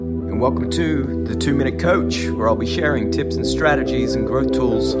Welcome to the 2-Minute Coach, where I'll be sharing tips and strategies and growth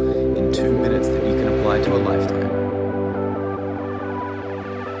tools in 2 minutes that you can apply to a lifetime.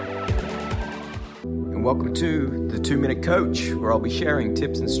 And welcome to the 2-Minute Coach, where I'll be sharing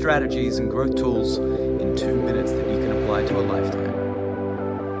tips and strategies and growth tools in 2 minutes that you can apply to a lifetime.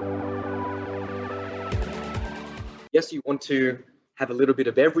 Yes, you want to have a little bit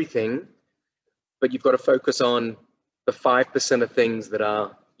of everything, but you've got to focus on the 5% of things that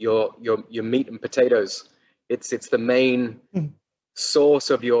are your meat and potatoes. It's the main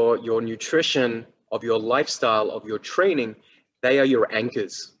source of your nutrition, of your lifestyle, of your training. They are your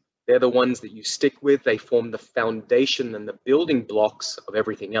anchors. They're the ones that you stick with. They form the foundation and the building blocks of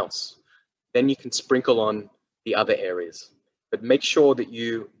everything else. Then you can sprinkle on the other areas. But make sure that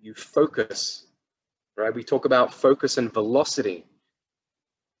you focus, right? We talk about focus and velocity,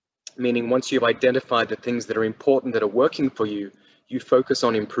 meaning once you've identified the things that are important, that are working for you, you focus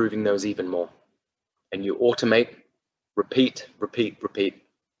on improving those even more. And you automate, repeat.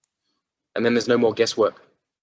 And then there's no more guesswork.